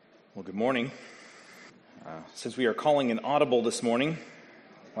Well, good morning. Since we are calling an audible this morning,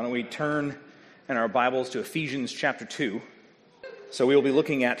 why don't we turn in our Bibles to Ephesians chapter 2. So we will be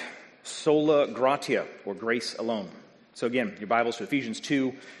looking at sola gratia, or grace alone. So again, your Bibles to Ephesians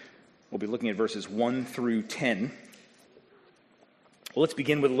 2. We'll be looking at verses 1 through 10. Well, let's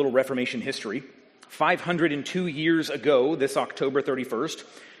begin with a little Reformation history. 502 years ago, this October 31st,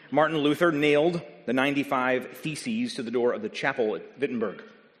 Martin Luther nailed the 95 Theses to the door of the chapel at Wittenberg.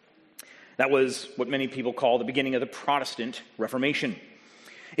 That was what many people call the beginning of the Protestant Reformation.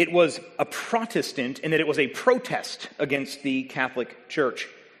 It was a Protestant in that it was a protest against the Catholic Church.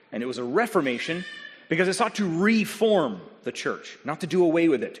 And it was a Reformation because it sought to reform the church, not to do away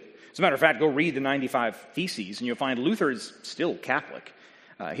with it. As a matter of fact, go read the 95 Theses and you'll find Luther is still Catholic.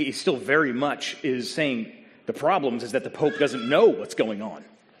 He still very much is saying the problems is that the Pope doesn't know what's going on.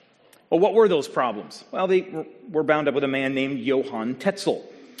 Well, what were those problems? Well, they were bound up with a man named Johann Tetzel,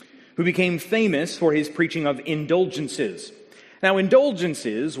 who became famous for his preaching of indulgences. Now,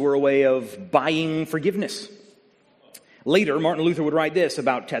 indulgences were a way of buying forgiveness. Later, Martin Luther would write this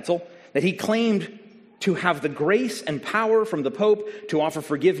about Tetzel, that he claimed to have the grace and power from the Pope to offer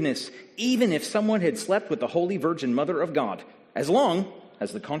forgiveness, even if someone had slept with the Holy Virgin Mother of God, as long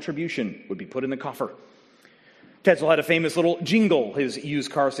as the contribution would be put in the coffer. Tetzel had a famous little jingle his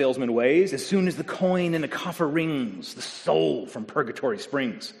used car salesman ways: as soon as the coin in the coffer rings, the soul from purgatory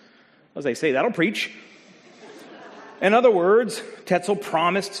springs. As they say, that'll preach. In other words, Tetzel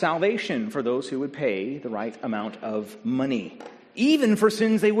promised salvation for those who would pay the right amount of money, even for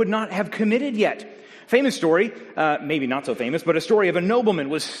sins they would not have committed yet. Famous story, maybe not so famous, but a story of a nobleman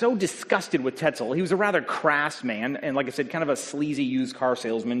was so disgusted with Tetzel. He was a rather crass man, and like I said, kind of a sleazy used car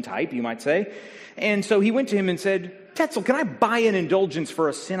salesman type, you might say. And so he went to him and said, "Tetzel, can I buy an indulgence for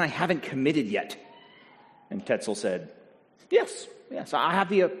a sin I haven't committed yet?" And Tetzel said, Yes, I have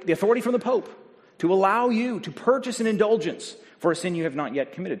the authority from the Pope to allow you to purchase an indulgence for a sin you have not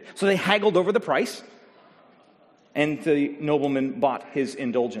yet committed. So they haggled over the price, and the nobleman bought his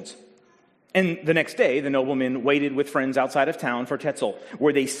indulgence. And the next day, the nobleman waited with friends outside of town for Tetzel,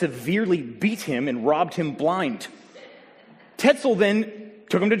 where they severely beat him and robbed him blind. Tetzel then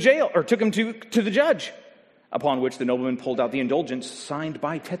took him to jail, or took him to the judge, upon which the nobleman pulled out the indulgence signed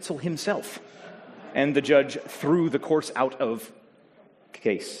by Tetzel himself. And the judge threw the case out of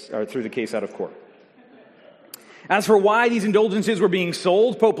court. As for why these indulgences were being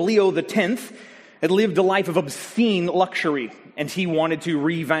sold, Pope Leo X had lived a life of obscene luxury, and he wanted to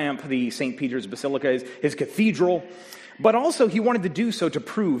revamp the St. Peter's Basilica, his cathedral, but also he wanted to do so to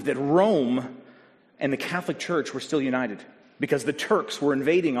prove that Rome and the Catholic Church were still united, because the Turks were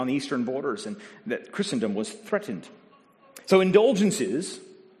invading on the eastern borders and that Christendom was threatened. So indulgences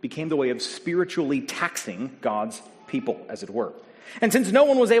became the way of spiritually taxing God's people, as it were. And since no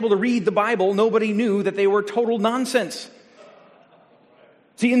one was able to read the Bible, nobody knew that they were total nonsense.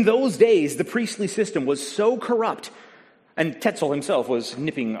 See, in those days, the priestly system was so corrupt, and Tetzel himself was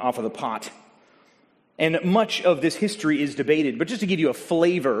nipping off of the pot. And much of this history is debated, but just to give you a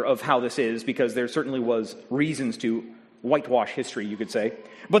flavor of how this is, because there certainly was reasons to whitewash history, you could say.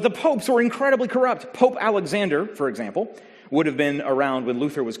 But the popes were incredibly corrupt. Pope Alexander, for example, would have been around when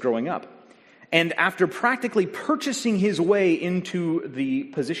Luther was growing up. And after practically purchasing his way into the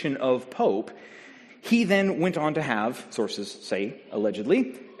position of pope, he then went on to have, sources say,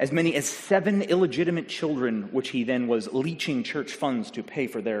 allegedly, as many as 7 illegitimate children, which he then was leeching church funds to pay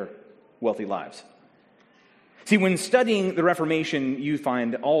for their wealthy lives. See, when studying the Reformation, you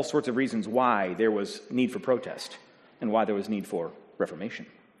find all sorts of reasons why there was need for protest and why there was need for reformation.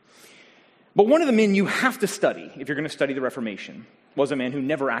 But one of the men you have to study, if you're going to study the Reformation, was a man who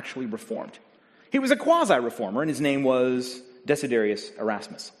never actually reformed. He was a quasi-reformer, and his name was Desiderius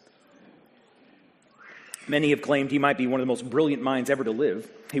Erasmus. Many have claimed he might be one of the most brilliant minds ever to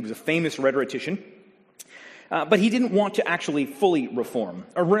live. He was a famous rhetorician, but he didn't want to actually fully reform.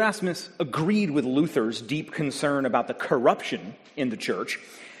 Erasmus agreed with Luther's deep concern about the corruption in the church,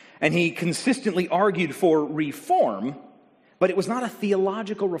 and he consistently argued for reform, but it was not a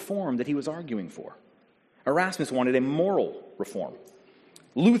theological reform that he was arguing for. Erasmus wanted a moral reform.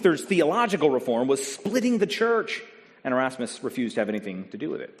 Luther's theological reform was splitting the church, and Erasmus refused to have anything to do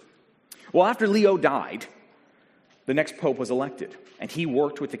with it. Well, after Leo died, the next pope was elected, and he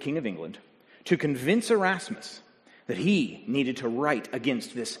worked with the King of England to convince Erasmus that he needed to write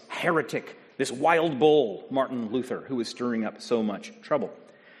against this heretic, this wild bull, Martin Luther, who was stirring up so much trouble.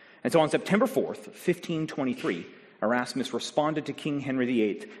 And so on September 4th, 1523, Erasmus responded to King Henry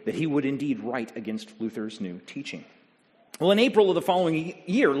VIII that he would indeed write against Luther's new teaching. Well, in April of the following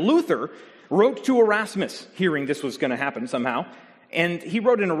year, Luther wrote to Erasmus, hearing this was going to happen somehow, And he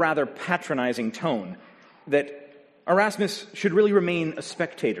wrote in a rather patronizing tone that Erasmus should really remain a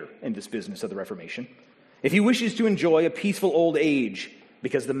spectator in this business of the Reformation if he wishes to enjoy a peaceful old age,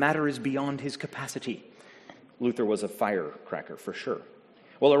 because the matter is beyond his capacity. Luther was a firecracker for sure.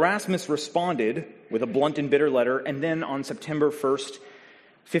 Well, Erasmus responded with a blunt and bitter letter, and then on September 1st,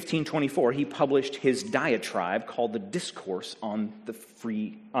 1524, he published his diatribe called the Discourse on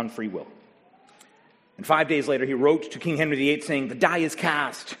Free Will. And 5 days later, he wrote to King Henry VIII saying, "The die is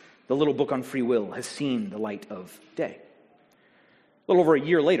cast. The little book on free will has seen the light of day." A little over a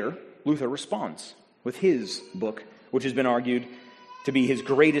year later, Luther responds with his book, which has been argued to be his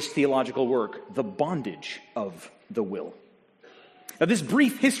greatest theological work, The Bondage of the Will. Now, this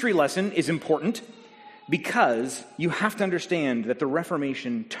brief history lesson is important because you have to understand that the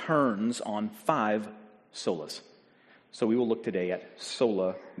Reformation turns on 5 solas. So we will look today at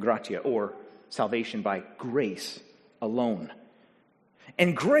sola gratia, or salvation by grace alone.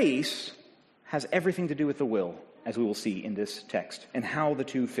 And grace has everything to do with the will, as we will see in this text, and how the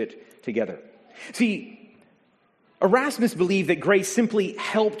two fit together. See, Erasmus believed that grace simply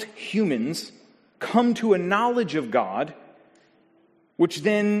helped humans come to a knowledge of God, which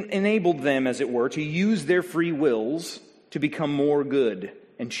then enabled them, as it were, to use their free wills to become more good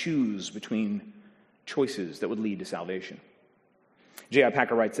and choose between choices that would lead to salvation. J.I.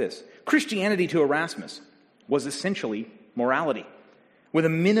 Packer writes this: Christianity to Erasmus was essentially morality, with a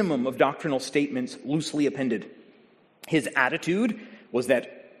minimum of doctrinal statements loosely appended. His attitude was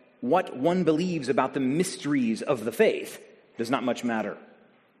that what one believes about the mysteries of the faith does not much matter.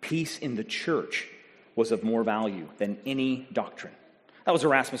 Peace in the church was of more value than any doctrine. That was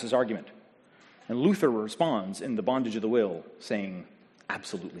Erasmus's argument. And Luther responds in The Bondage of the Will, saying,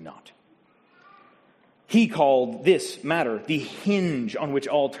 absolutely not. He called this matter the hinge on which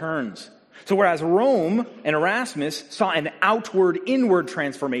all turns. So whereas Rome and Erasmus saw an outward-inward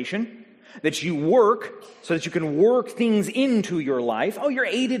transformation, that you work so that you can work things into your life. Oh, you're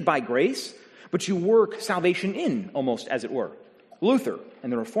aided by grace, but you work salvation in, almost as it were. Luther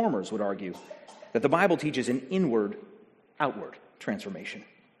and the Reformers would argue that the Bible teaches an inward-outward transformation,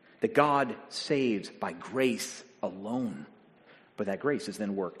 that God saves by grace alone, but that grace is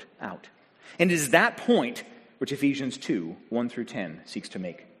then worked out. And it is that point which Ephesians 2, 1 through 10 seeks to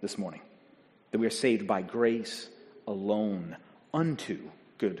make this morning, that we are saved by grace alone unto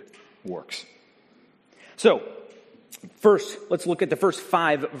good works. So, first, let's look at the first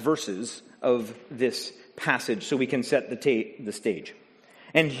 5 verses of this passage so we can set the stage.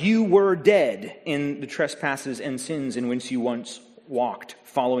 And you were dead in the trespasses and sins in which you once walked,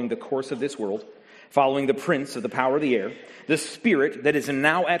 following the course of this world, following the prince of the power of the air, the spirit that is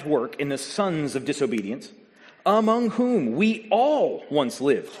now at work in the sons of disobedience, among whom we all once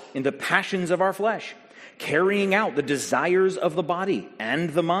lived in the passions of our flesh, carrying out the desires of the body and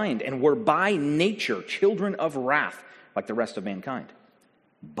the mind, and were by nature children of wrath, like the rest of mankind.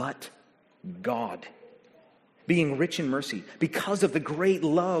 But God, being rich in mercy, because of the great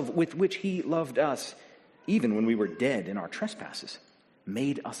love with which he loved us, even when we were dead in our trespasses,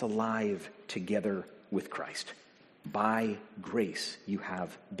 made us alive together with Christ. By grace you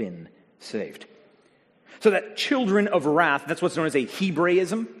have been saved. So that children of wrath, that's what's known as a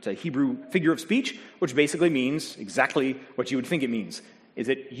Hebraism. It's a Hebrew figure of speech, which basically means exactly what you would think it means, is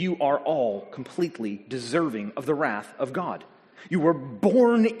that you are all completely deserving of the wrath of God. You were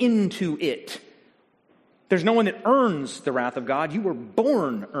born into it. There's no one that earns the wrath of God. You were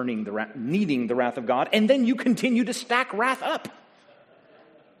born needing the wrath of God, and then you continue to stack wrath up.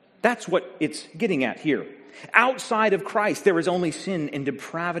 That's what it's getting at here. Outside of Christ, there is only sin and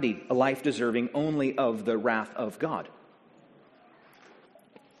depravity, a life deserving only of the wrath of God.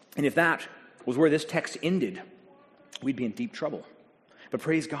 And if that was where this text ended, we'd be in deep trouble. But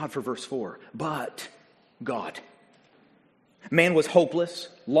praise God for verse 4. But God. Man was hopeless,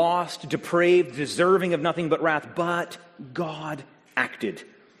 lost, depraved, deserving of nothing but wrath, but God acted.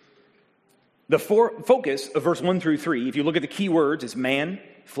 The focus of verse 1 through 3, if you look at the key words, is man,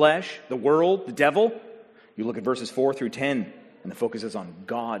 flesh, the world, the devil. You look at verses 4 through 10, and the focus is on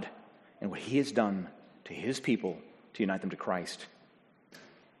God and what he has done to his people to unite them to Christ.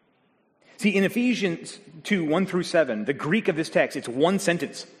 See, in Ephesians 2, 1 through 7, the Greek of this text, it's one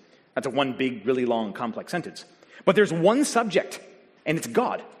sentence. That's a one big, really long, complex sentence. But there's one subject, and it's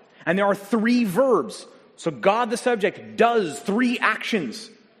God. And there are 3 verbs. So God, the subject, does 3 actions.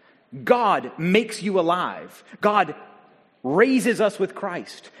 God makes you alive. God raises us with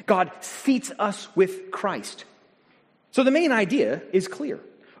Christ. God seats us with Christ. So the main idea is clear.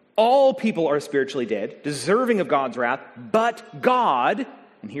 All people are spiritually dead, deserving of God's wrath, but God,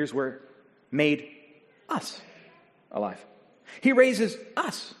 and here's where, made us alive. He raises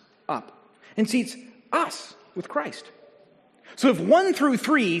us up and seats us with Christ. So if 1 through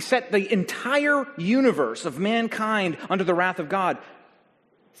 3 set the entire universe of mankind under the wrath of God,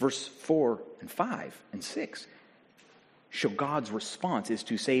 verse 4 and 5 and 6 show God's response is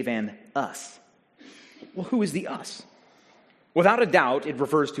to save an us. Well, who is the us? Without a doubt, it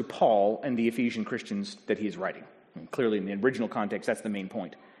refers to Paul and the Ephesian Christians that he is writing. And clearly, in the original context, that's the main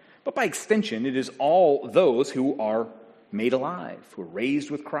point. But by extension, it is all those who are made alive, who are raised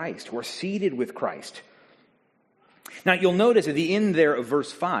with Christ, who are seated with Christ. Now, you'll notice at the end there of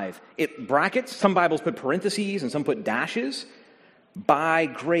verse 5, it brackets, some Bibles put parentheses and some put dashes. By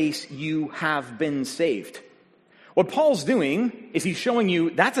grace you have been saved. What Paul's doing is he's showing you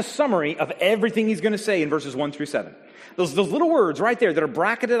that's a summary of everything he's going to say in verses 1 through 7. Those little words right there that are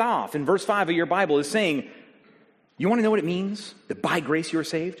bracketed off in verse 5 of your Bible is saying, you want to know what it means? That by grace you are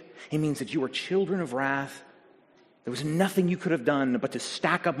saved? It means that you are children of wrath. There was nothing you could have done but to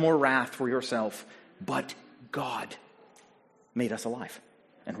stack up more wrath for yourself. But God made us alive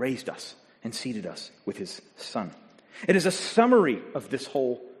and raised us and seated us with his Son. It is a summary of this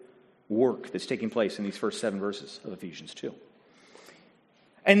whole work that's taking place in these first 7 verses of Ephesians 2.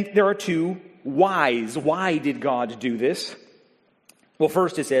 And there are 2 whys. Why did God do this? Well,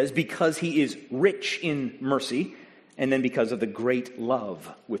 first it says, because he is rich in mercy, and then because of the great love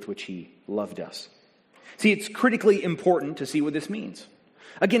with which he loved us. See, it's critically important to see what this means.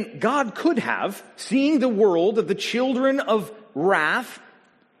 Again, God could have, seeing the world of the children of wrath,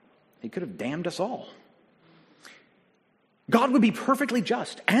 he could have damned us all. God would be perfectly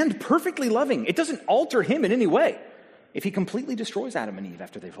just and perfectly loving. It doesn't alter him in any way if he completely destroys Adam and Eve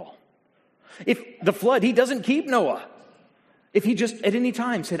after they fall. If the flood, he doesn't keep Noah. If he just at any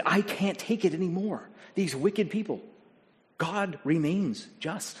time said, I can't take it anymore, these wicked people, God remains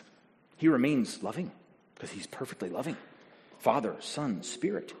just. He remains loving because he's perfectly loving. Father, Son,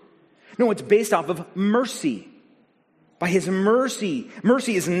 Spirit. No, it's based off of mercy. By his mercy.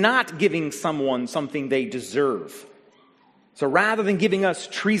 Mercy is not giving someone something they deserve. So rather than giving us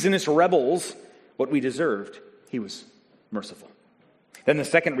treasonous rebels what we deserved, he was merciful. Then the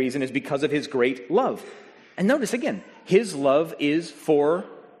second reason is because of his great love. And notice again, his love is for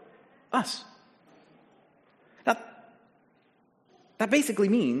us. Now, that basically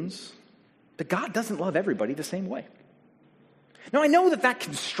means that God doesn't love everybody the same way. Now, I know that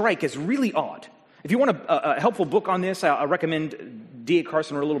can strike as really odd. If you want a helpful book on this, I recommend D.A.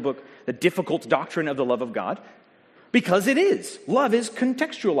 Carson wrote a little book, The Difficult Doctrine of the Love of God. Because it is. Love is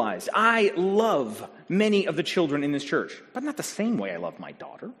contextualized. I love many of the children in this church, but not the same way I love my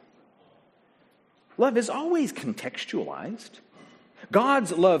daughter. Love is always contextualized.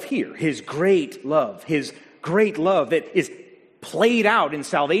 God's love here, his great love that is played out in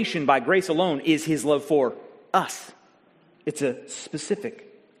salvation by grace alone, is his love for us. It's a specific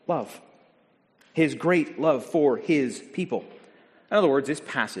love. His great love for his people. In other words, this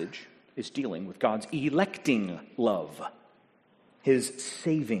passage is dealing with God's electing love, his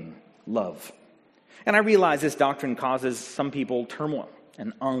saving love. And I realize this doctrine causes some people turmoil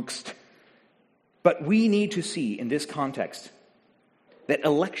and angst. But we need to see in this context that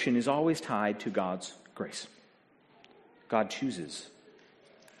election is always tied to God's grace. God chooses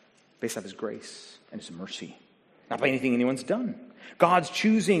based on his grace and his mercy, not by anything anyone's done. God's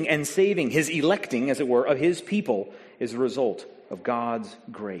choosing and saving, his electing, as it were, of his people is the result of God's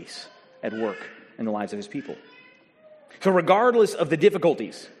grace at work in the lives of his people. So regardless of the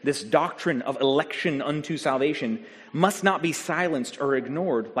difficulties, this doctrine of election unto salvation must not be silenced or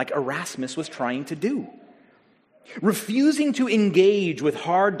ignored like Erasmus was trying to do. Refusing to engage with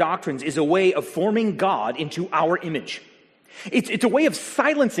hard doctrines is a way of forming God into our image. It's a way of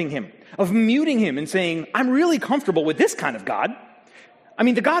silencing him, of muting him and saying, I'm really comfortable with this kind of God. I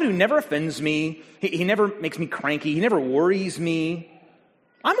mean, the God who never offends me, he never makes me cranky, he never worries me.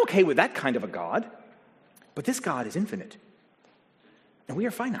 I'm okay with that kind of a God. But this God is infinite. And we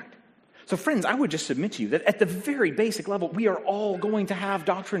are finite. So friends, I would just submit to you that at the very basic level, we are all going to have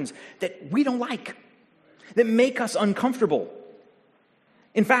doctrines that we don't like, that make us uncomfortable.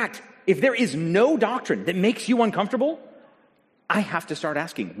 In fact, if there is no doctrine that makes you uncomfortable, I have to start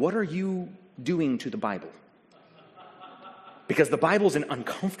asking, what are you doing to the Bible? Because the Bible is an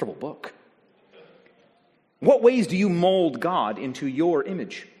uncomfortable book. What ways do you mold God into your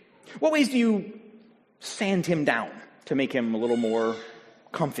image? What ways do you sand him down to make him a little more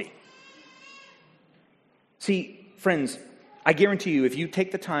comfy? See, friends, I guarantee you, if you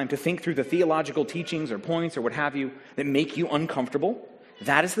take the time to think through the theological teachings or points or what have you that make you uncomfortable,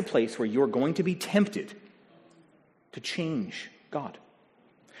 that is the place where you're going to be tempted to change God,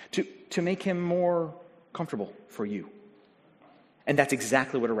 to make him more comfortable for you. And that's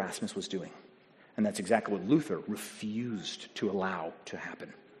exactly what Erasmus was doing. And that's exactly what Luther refused to allow to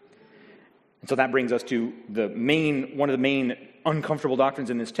happen. And so that brings us to one of the main uncomfortable doctrines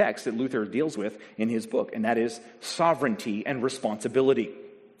in this text that Luther deals with in his book, and that is sovereignty and responsibility.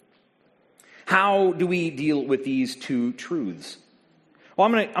 How do we deal with these two truths? Well,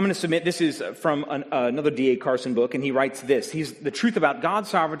 I'm going to submit, this is from another D.A. Carson book, and he writes this. He's the truth about God's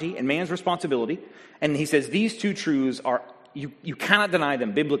sovereignty and man's responsibility, and he says these two truths are, you cannot deny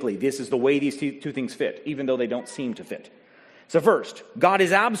them biblically. This is the way these two things fit, even though they don't seem to fit. So first, God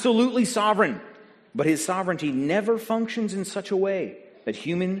is absolutely sovereign, but his sovereignty never functions in such a way that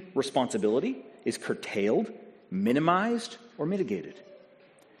human responsibility is curtailed, minimized, or mitigated.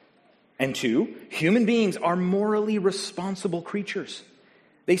 And two, human beings are morally responsible creatures.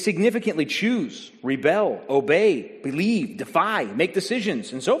 They significantly choose, rebel, obey, believe, defy, make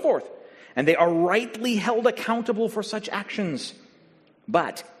decisions, and so forth. And they are rightly held accountable for such actions.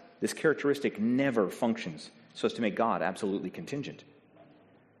 But this characteristic never functions so as to make God absolutely contingent.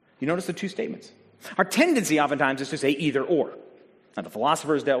 You notice the two statements. Our tendency oftentimes is to say either or. Now, the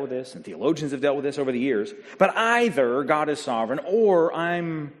philosophers dealt with this, and theologians have dealt with this over the years. But either God is sovereign or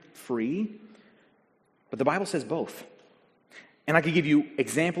I'm free. But the Bible says both. And I could give you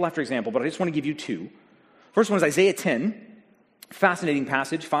example after example, but I just want to give you two. First one is Isaiah 10. Fascinating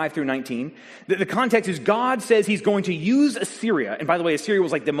passage, 5 through 19. The context is God says he's going to use Assyria. And by the way, Assyria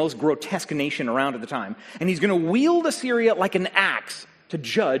was like the most grotesque nation around at the time. And he's going to wield Assyria like an axe to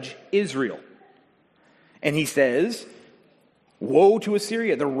judge Israel. And he says, woe to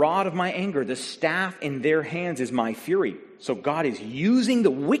Assyria, the rod of my anger, the staff in their hands is my fury. So God is using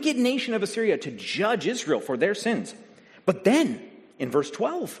the wicked nation of Assyria to judge Israel for their sins. But then, in verse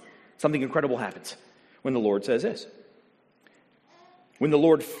 12, something incredible happens when the Lord says this. When the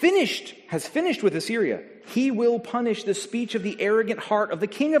Lord has finished with Assyria, he will punish the speech of the arrogant heart of the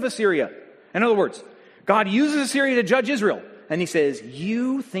king of Assyria. In other words, God uses Assyria to judge Israel. And he says,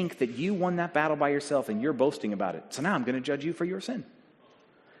 you think that you won that battle by yourself and you're boasting about it. So now I'm going to judge you for your sin.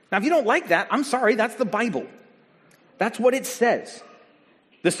 Now, if you don't like that, I'm sorry, that's the Bible. That's what it says.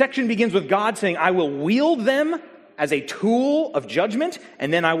 The section begins with God saying, I will wield them as a tool of judgment,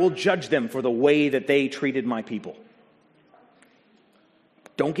 and then I will judge them for the way that they treated my people.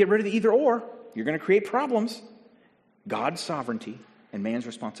 Don't get rid of the either or. You're going to create problems. God's sovereignty and man's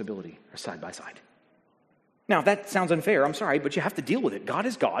responsibility are side by side. Now, if that sounds unfair, I'm sorry, but you have to deal with it. God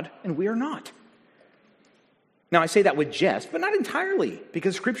is God, and we are not. Now, I say that with jest, but not entirely,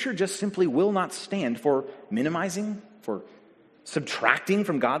 because Scripture just simply will not stand for minimizing, for subtracting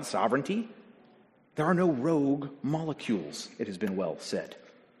from God's sovereignty. There are no rogue molecules, it has been well said.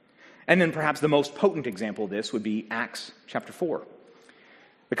 And then perhaps the most potent example of this would be Acts chapter 4.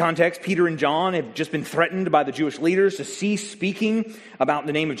 The context, Peter and John have just been threatened by the Jewish leaders to cease speaking about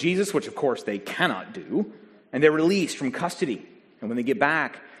the name of Jesus, which of course they cannot do. And they're released from custody. And when they get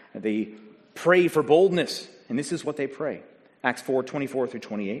back, they pray for boldness. And this is what they pray. Acts 4, 24 through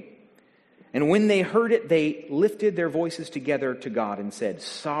 28. And when they heard it, they lifted their voices together to God and said,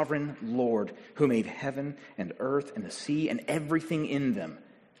 Sovereign Lord, who made heaven and earth and the sea and everything in them,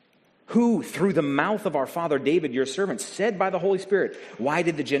 who, through the mouth of our father David, your servant, said by the Holy Spirit, why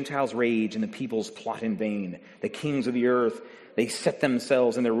did the Gentiles rage and the peoples plot in vain? The kings of the earth, they set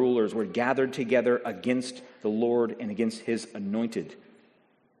themselves and their rulers were gathered together against the Lord and against his anointed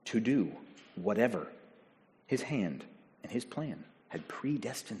to do whatever his hand and his plan had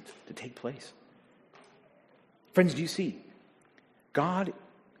predestined to take place. Friends, do you see? God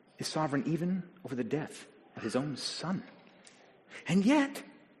is sovereign even over the death of his own son. And yet,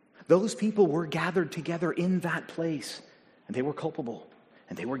 those people were gathered together in that place, and they were culpable,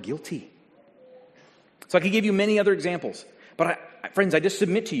 and they were guilty. So I could give you many other examples, but friends, I just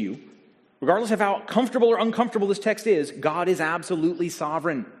submit to you, regardless of how comfortable or uncomfortable this text is, God is absolutely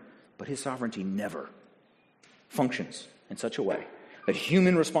sovereign, but his sovereignty never functions in such a way that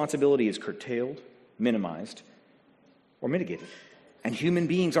human responsibility is curtailed, minimized, or mitigated. And human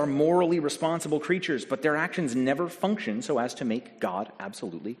beings are morally responsible creatures, but their actions never function so as to make God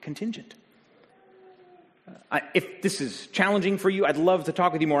absolutely contingent. If this is challenging for you, I'd love to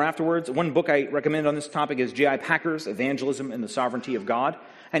talk with you more afterwards. One book I recommend on this topic is J.I. Packer's Evangelism and the Sovereignty of God.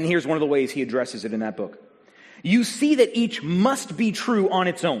 And here's one of the ways he addresses it in that book. You see that each must be true on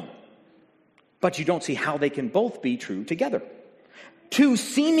its own, but you don't see how they can both be true together. Two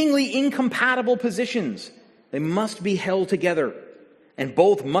seemingly incompatible positions, they must be held together, and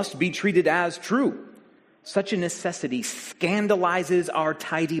both must be treated as true. Such a necessity scandalizes our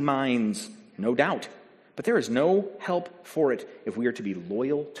tidy minds, no doubt. But there is no help for it if we are to be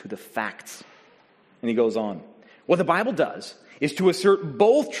loyal to the facts. And he goes on. What the Bible does is to assert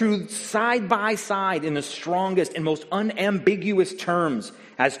both truths side by side in the strongest and most unambiguous terms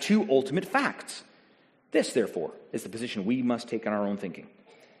as two ultimate facts. This, therefore, is the position we must take in our own thinking.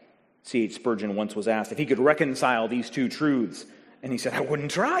 C.H. Spurgeon once was asked if he could reconcile these two truths, and he said, "I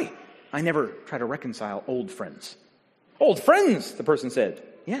wouldn't try. I never try to reconcile old friends." "Old friends," the person said.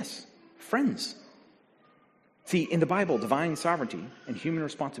 "Yes, friends." See, in the Bible, divine sovereignty and human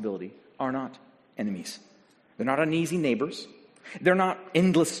responsibility are not enemies. They're not uneasy neighbors. They're not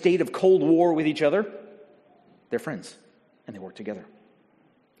endless state of cold war with each other. They're friends, and they work together.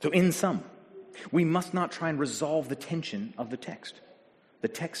 So in sum, we must not try and resolve the tension of the text. The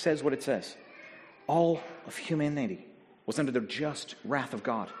text says what it says. All of humanity was under the just wrath of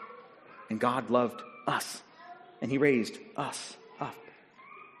God, and God loved us, and he raised us up.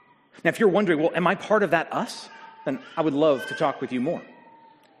 Now, if you're wondering, well, am I part of that us? Then I would love to talk with you more.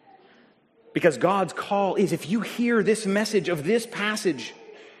 Because God's call is, if you hear this message of this passage,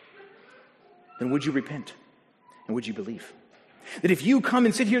 then would you repent? And would you believe? That if you come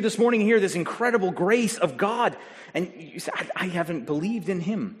and sit here this morning and hear this incredible grace of God, and you say, I haven't believed in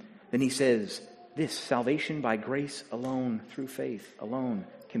him, then he says, this salvation by grace alone, through faith alone,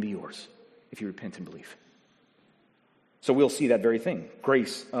 can be yours if you repent and believe. So we'll see that very thing,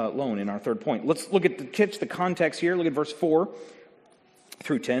 grace alone, in our third point. Let's look at the context here. Look at verse 4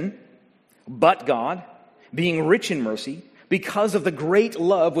 through 10. But God, being rich in mercy, because of the great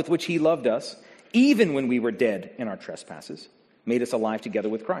love with which he loved us, even when we were dead in our trespasses, made us alive together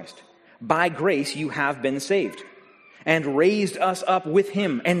with Christ. By grace you have been saved, and raised us up with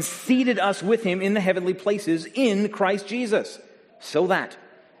him, and seated us with him in the heavenly places in Christ Jesus, so that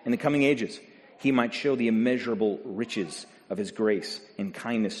in the coming ages he might show the immeasurable riches of his grace and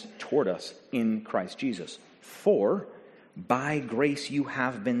kindness toward us in Christ Jesus. For by grace you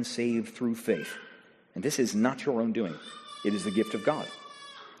have been saved through faith. And this is not your own doing. It is the gift of God.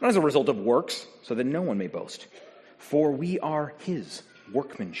 Not as a result of works, so that no one may boast. For we are his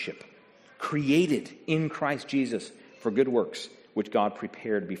workmanship, created in Christ Jesus for good works, which God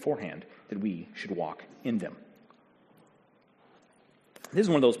prepared beforehand that we should walk in them. This is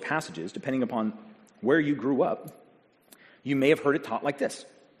one of those passages, depending upon where you grew up, you may have heard it taught like this,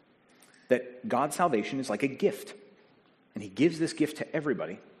 that God's salvation is like a gift. And he gives this gift to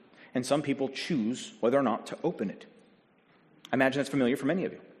everybody, and some people choose whether or not to open it. I imagine that's familiar for many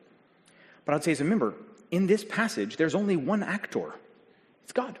of you. But I'd say, as a member, in this passage, there's only one actor.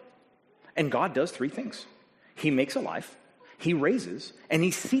 It's God. And God does three things. He makes alive, he raises, and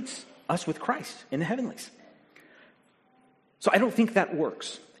he seats us with Christ in the heavenlies. So I don't think that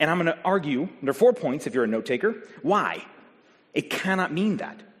works. And I'm going to argue, there are 4 points if you're a note taker, why it cannot mean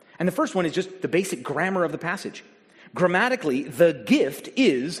that. And the first one is just the basic grammar of the passage. Grammatically, the gift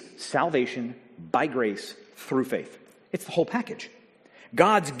is salvation by grace through faith. It's the whole package.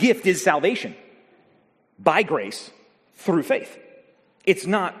 God's gift is salvation by grace through faith. It's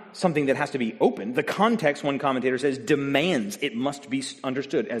not something that has to be opened. The context, one commentator says, demands it must be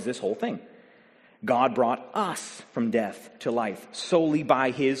understood as this whole thing. God brought us from death to life solely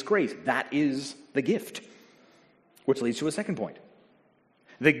by his grace. That is the gift. Which leads to a second point.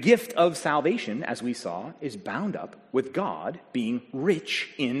 The gift of salvation, as we saw, is bound up with God being rich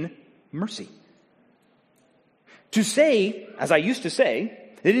in mercy. To say, as I used to say,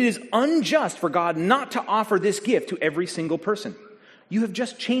 that it is unjust for God not to offer this gift to every single person. You have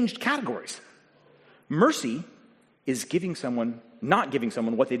just changed categories. Mercy is not giving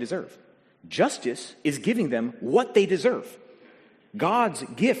someone what they deserve. Justice is giving them what they deserve. God's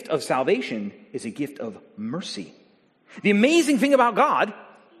gift of salvation is a gift of mercy. The amazing thing about God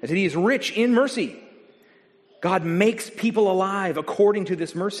is that he is rich in mercy. God makes people alive according to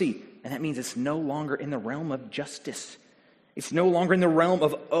this mercy. And that means it's no longer in the realm of justice. It's no longer in the realm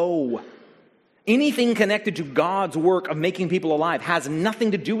of anything connected to God's work of making people alive has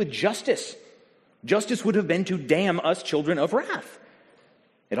nothing to do with justice. Justice would have been to damn us children of wrath.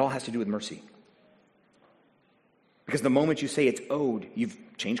 It all has to do with mercy. Because the moment you say it's owed, you've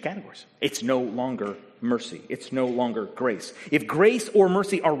changed categories. It's no longer mercy. It's no longer grace. If grace or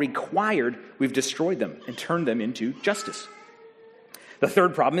mercy are required, we've destroyed them and turned them into justice. The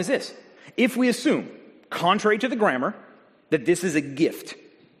third problem is this. If we assume, contrary to the grammar, that this is a gift,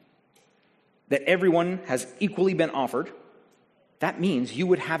 that everyone has equally been offered, that means you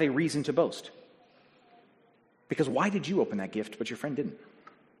would have a reason to boast. Because why did you open that gift, but your friend didn't?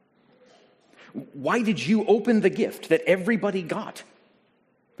 Why did you open the gift that everybody got,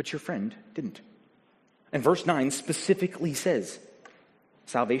 but your friend didn't? And verse 9 specifically says,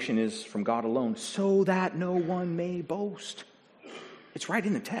 salvation is from God alone, so that no one may boast. It's right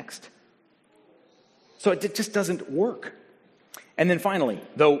in the text. So it just doesn't work. And then finally,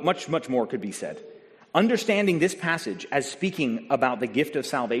 though much, much more could be said, understanding this passage as speaking about the gift of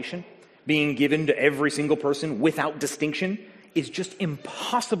salvation being given to every single person without distinction is just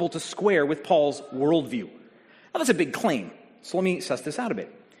impossible to square with Paul's worldview. Now, that's a big claim, so let me suss this out a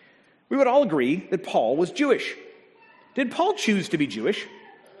bit. We would all agree that Paul was Jewish. Did Paul choose to be Jewish?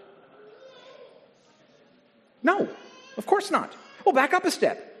 No, of course not. Well, back up a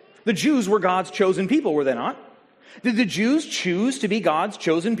step. The Jews were God's chosen people, were they not? Did the Jews choose to be God's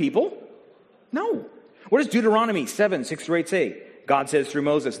chosen people? No. What does Deuteronomy 7:6-8 say? God says through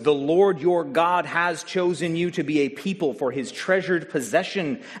Moses, "The Lord your God has chosen you to be a people for his treasured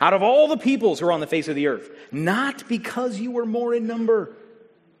possession out of all the peoples who are on the face of the earth, not because you were more in number,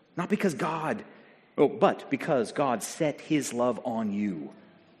 not because but because God set his love on you."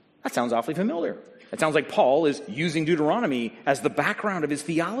 That sounds awfully familiar. It sounds like Paul is using Deuteronomy as the background of his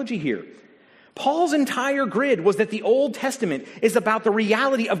theology here. Paul's entire grid was that the Old Testament is about the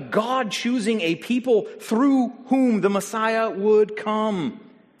reality of God choosing a people through whom the Messiah would come.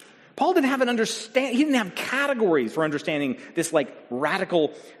 Paul didn't have he didn't have categories for understanding this like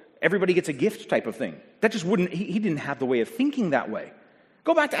radical, everybody gets a gift type of thing. That just he didn't have the way of thinking that way.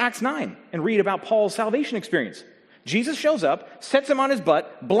 Go back to Acts 9 and read about Paul's salvation experience. Jesus shows up, sets him on his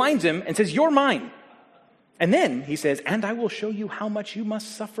butt, blinds him, and says, "You're mine." And then he says, "And I will show you how much you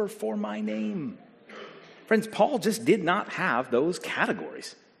must suffer for my name." Friends, Paul just did not have those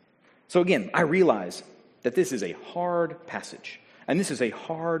categories. So again, I realize that this is a hard passage, and this is a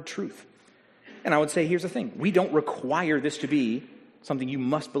hard truth. And I would say, here's the thing. We don't require this to be something you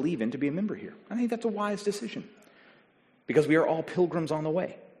must believe in to be a member here. I think that's a wise decision, because we are all pilgrims on the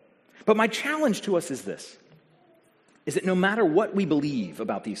way. But my challenge to us is this, is that no matter what we believe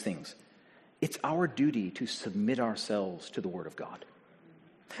about these things, it's our duty to submit ourselves to the Word of God.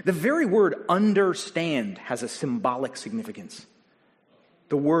 The very word understand has a symbolic significance.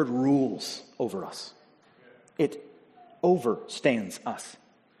 The word rules over us. It overstands us.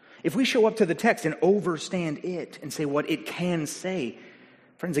 If we show up to the text and overstand it and say what it can say,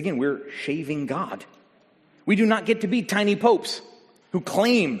 friends, again, we're shaving God. We do not get to be tiny popes who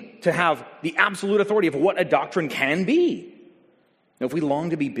claim to have the absolute authority of what a doctrine can be. Now, if we long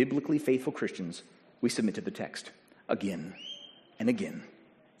to be biblically faithful Christians, we submit to the text again and again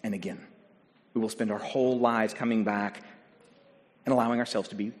and again. We will spend our whole lives coming back and allowing ourselves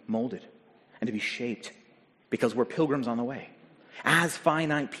to be molded and to be shaped because we're pilgrims on the way. As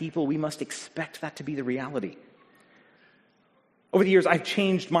finite people, we must expect that to be the reality. Over the years, I've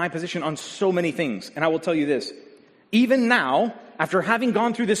changed my position on so many things, and I will tell you this. Even now, after having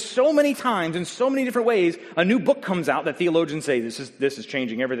gone through this so many times in so many different ways, a new book comes out that theologians say, this is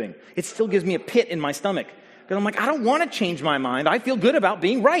changing everything. It still gives me a pit in my stomach. Because I'm like, I don't want to change my mind. I feel good about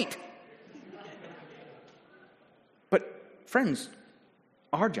being right. But friends,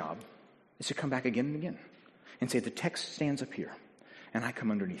 our job is to come back again and again and say, the text stands up here, and I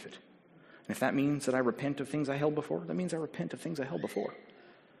come underneath it. And if that means that I repent of things I held before, that means I repent of things I held before.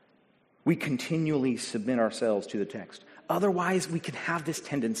 We continually submit ourselves to the text. Otherwise, we can have this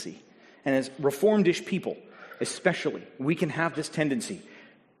tendency, and as Reformed-ish people especially, we can have this tendency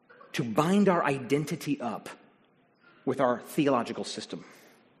to bind our identity up with our theological system.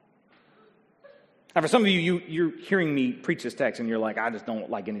 Now, for some of you, you're hearing me preach this text, and you're like, I just don't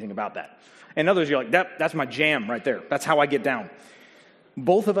like anything about that. And others, you're like, that's my jam right there. That's how I get down.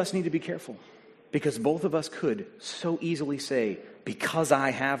 Both of us need to be careful, because both of us could so easily say, because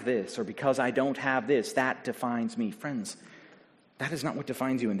I have this, or because I don't have this, that defines me. Friends, that is not what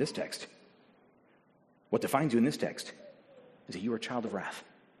defines you in this text. What defines you in this text is that you are a child of wrath.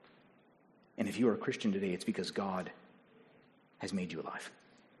 And if you are a Christian today, it's because God has made you alive,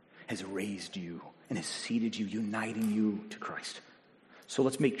 has raised you, and has seated you, uniting you to Christ. So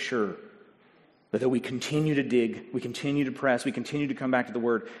let's make sure that though we continue to dig, we continue to press, we continue to come back to the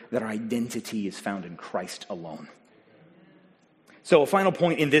Word, that our identity is found in Christ alone. So a final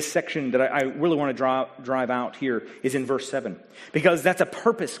point in this section that I really want to drive out here is in verse 7, because that's a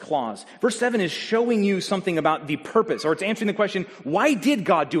purpose clause. Verse 7 is showing you something about the purpose, or it's answering the question, why did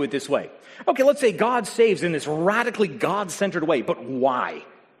God do it this way? Okay, let's say God saves in this radically God-centered way, but why?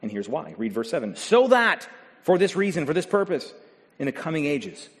 And here's why. Read verse 7. So that, for this reason, for this purpose, in the coming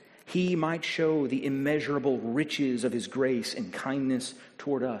ages, he might show the immeasurable riches of his grace and kindness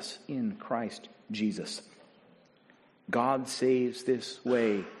toward us in Christ Jesus. God saves this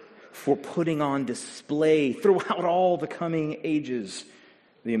way for putting on display throughout all the coming ages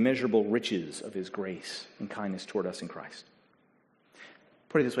the immeasurable riches of his grace and kindness toward us in Christ.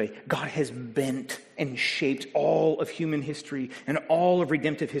 Put it this way, God has bent and shaped all of human history and all of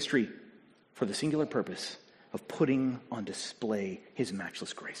redemptive history for the singular purpose of putting on display his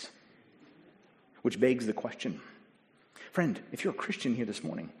matchless grace. Which begs the question, friend, if you're a Christian here this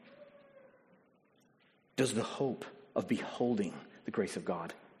morning, does the hope of beholding the grace of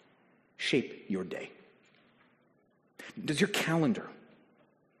God shape your day? Does your calendar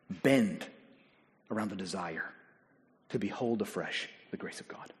bend around the desire to behold afresh the grace of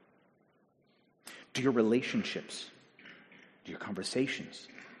God? Do your relationships, do your conversations,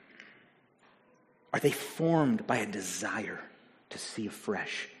 are they formed by a desire to see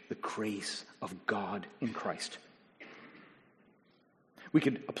afresh the grace of God in Christ? We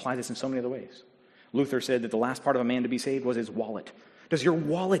could apply this in so many other ways. Luther said that the last part of a man to be saved was his wallet. Does your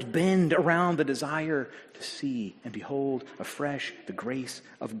wallet bend around the desire to see and behold afresh the grace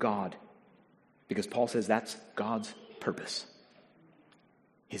of God? Because Paul says that's God's purpose.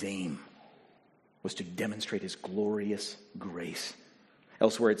 His aim was to demonstrate his glorious grace.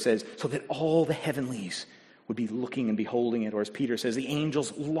 Elsewhere it says, so that all the heavenlies would be looking and beholding it, or as Peter says, the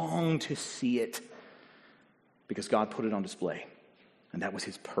angels long to see it, because God put it on display, and that was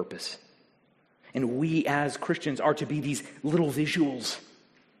his purpose. And we as Christians are to be these little visuals,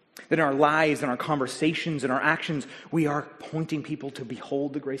 that in our lives, in our conversations, in our actions, we are pointing people to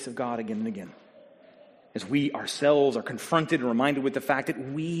behold the grace of God again and again. As we ourselves are confronted and reminded with the fact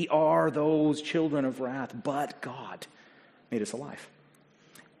that we are those children of wrath, but God made us alive.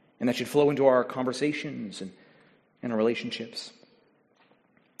 And that should flow into our conversations and our relationships.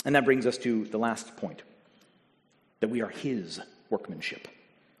 And that brings us to the last point, that we are his workmanship.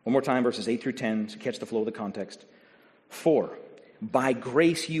 One more time, verses 8 through 10, to catch the flow of the context. For by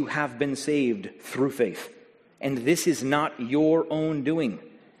grace you have been saved through faith, and this is not your own doing.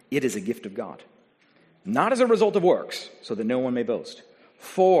 It is a gift of God. Not as a result of works, so that no one may boast.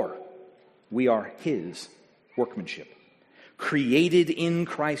 For we are his workmanship, created in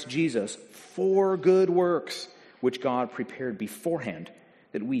Christ Jesus for good works, which God prepared beforehand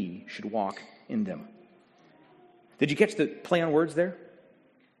that we should walk in them. Did you catch the play on words there?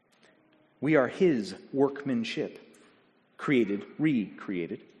 We are his workmanship, created,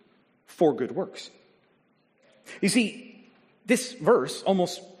 recreated, for good works. You see, this verse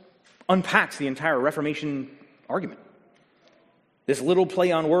almost unpacks the entire Reformation argument. This little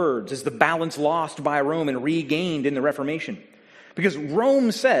play on words is the balance lost by Rome and regained in the Reformation. Because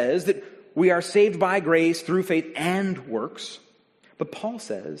Rome says that we are saved by grace through faith and works. But Paul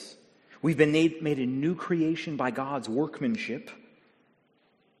says we've been made a new creation by God's workmanship,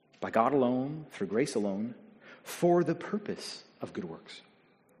 by God alone, through grace alone, for the purpose of good works.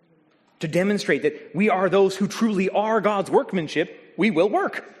 To demonstrate that we are those who truly are God's workmanship, we will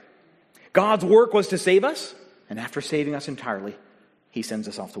work. God's work was to save us, and after saving us entirely, he sends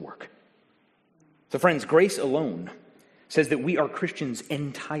us off to work. So friends, grace alone says that we are Christians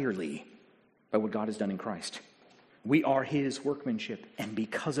entirely by what God has done in Christ. We are his workmanship, and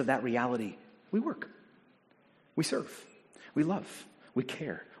because of that reality, we work. We serve. We love. We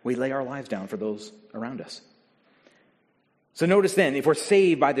care. We lay our lives down for those around us. So notice then, if we're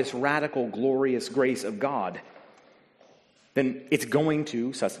saved by this radical, glorious grace of God, then it's going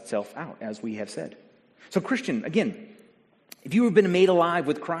to suss itself out, as we have said. So Christian, again, if you have been made alive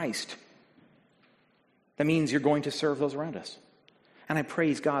with Christ, that means you're going to serve those around us. And I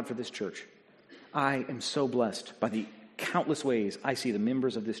praise God for this church. I am so blessed by the countless ways I see the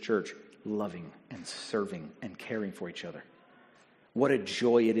members of this church loving and serving and caring for each other. What a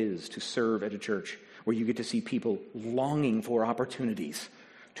joy it is to serve at a church where you get to see people longing for opportunities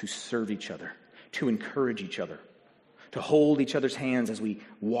to serve each other, to encourage each other, to hold each other's hands as we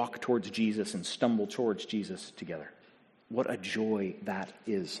walk towards Jesus and stumble towards Jesus together. What a joy that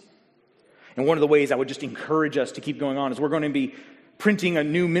is. And one of the ways I would just encourage us to keep going on is we're going to be printing a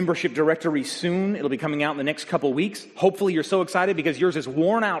new membership directory soon. It'll be coming out in the next couple weeks. Hopefully you're so excited because yours is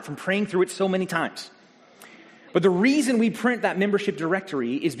worn out from praying through it so many times. But the reason we print that membership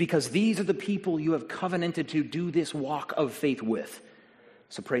directory is because these are the people you have covenanted to do this walk of faith with.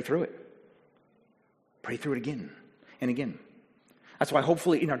 So pray through it. Pray through it again and again. That's why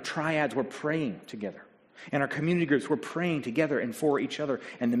hopefully in our triads we're praying together. In our community groups we're praying together and for each other.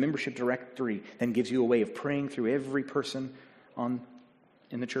 And the membership directory then gives you a way of praying through every person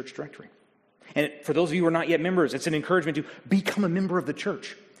in the church directory. And for those of you who are not yet members, it's an encouragement to become a member of the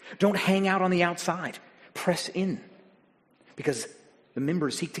church. Don't hang out on the outside. Press in. Because the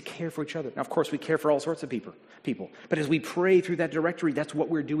members seek to care for each other. Now, of course, we care for all sorts of people. But as we pray through that directory, that's what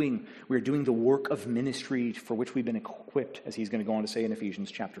we're doing. We're doing the work of ministry for which we've been equipped, as he's going to go on to say in Ephesians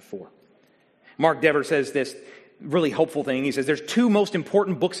chapter 4. Mark Dever says this really helpful thing. He says, there's two most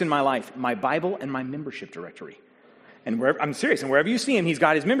important books in my life, my Bible and my membership directory. And I'm serious, and wherever you see him, he's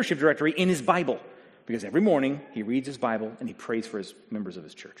got his membership directory in his Bible. because every morning he reads his Bible and he prays for his members of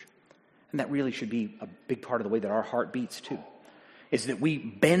his church. And that really should be a big part of the way that our heart beats too, is that we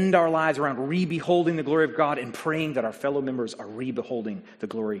bend our lives around re-beholding the glory of God and praying that our fellow members are re-beholding the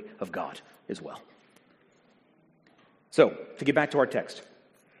glory of God as well. So, to get back to our text,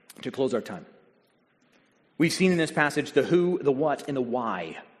 to close our time, we've seen in this passage the who, the what, and the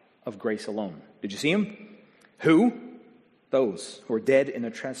why of grace alone. Did you see them? Who? Those who are dead in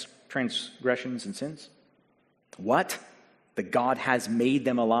their transgressions and sins. What? That God has made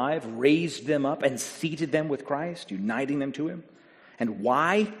them alive, raised them up, and seated them with Christ, uniting them to him. And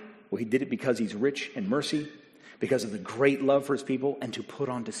why? Well, he did it because he's rich in mercy, because of the great love for his people, and to put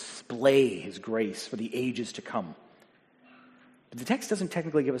on display his grace for the ages to come. But the text doesn't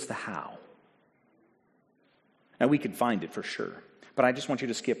technically give us the how. Now, we could find it for sure, but I just want you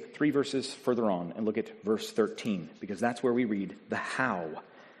to skip 3 verses further on and look at verse 13, because that's where we read the how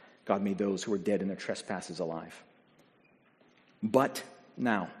God made those who were dead in their trespasses alive. But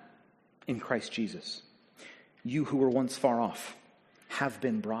now, in Christ Jesus, you who were once far off have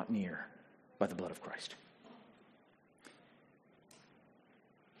been brought near by the blood of Christ.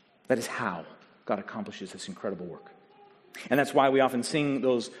 That is how God accomplishes this incredible work. And that's why we often sing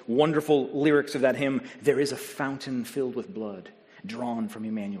those wonderful lyrics of that hymn, there is a fountain filled with blood, drawn from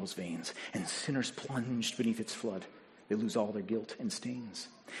Emmanuel's veins, and sinners plunged beneath its flood. They lose all their guilt and stains.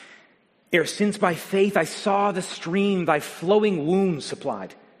 Ere since by faith I saw the stream, thy flowing womb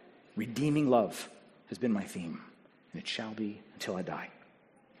supplied. Redeeming love has been my theme, and it shall be until I die.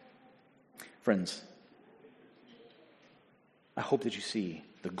 Friends, I hope that you see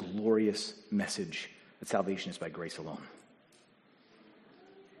the glorious message that salvation is by grace alone.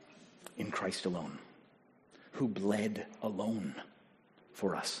 In Christ alone, who bled alone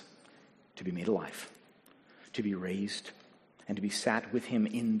for us to be made alive, to be raised, and to be sat with him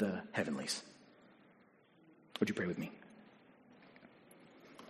in the heavenlies. Would you pray with me?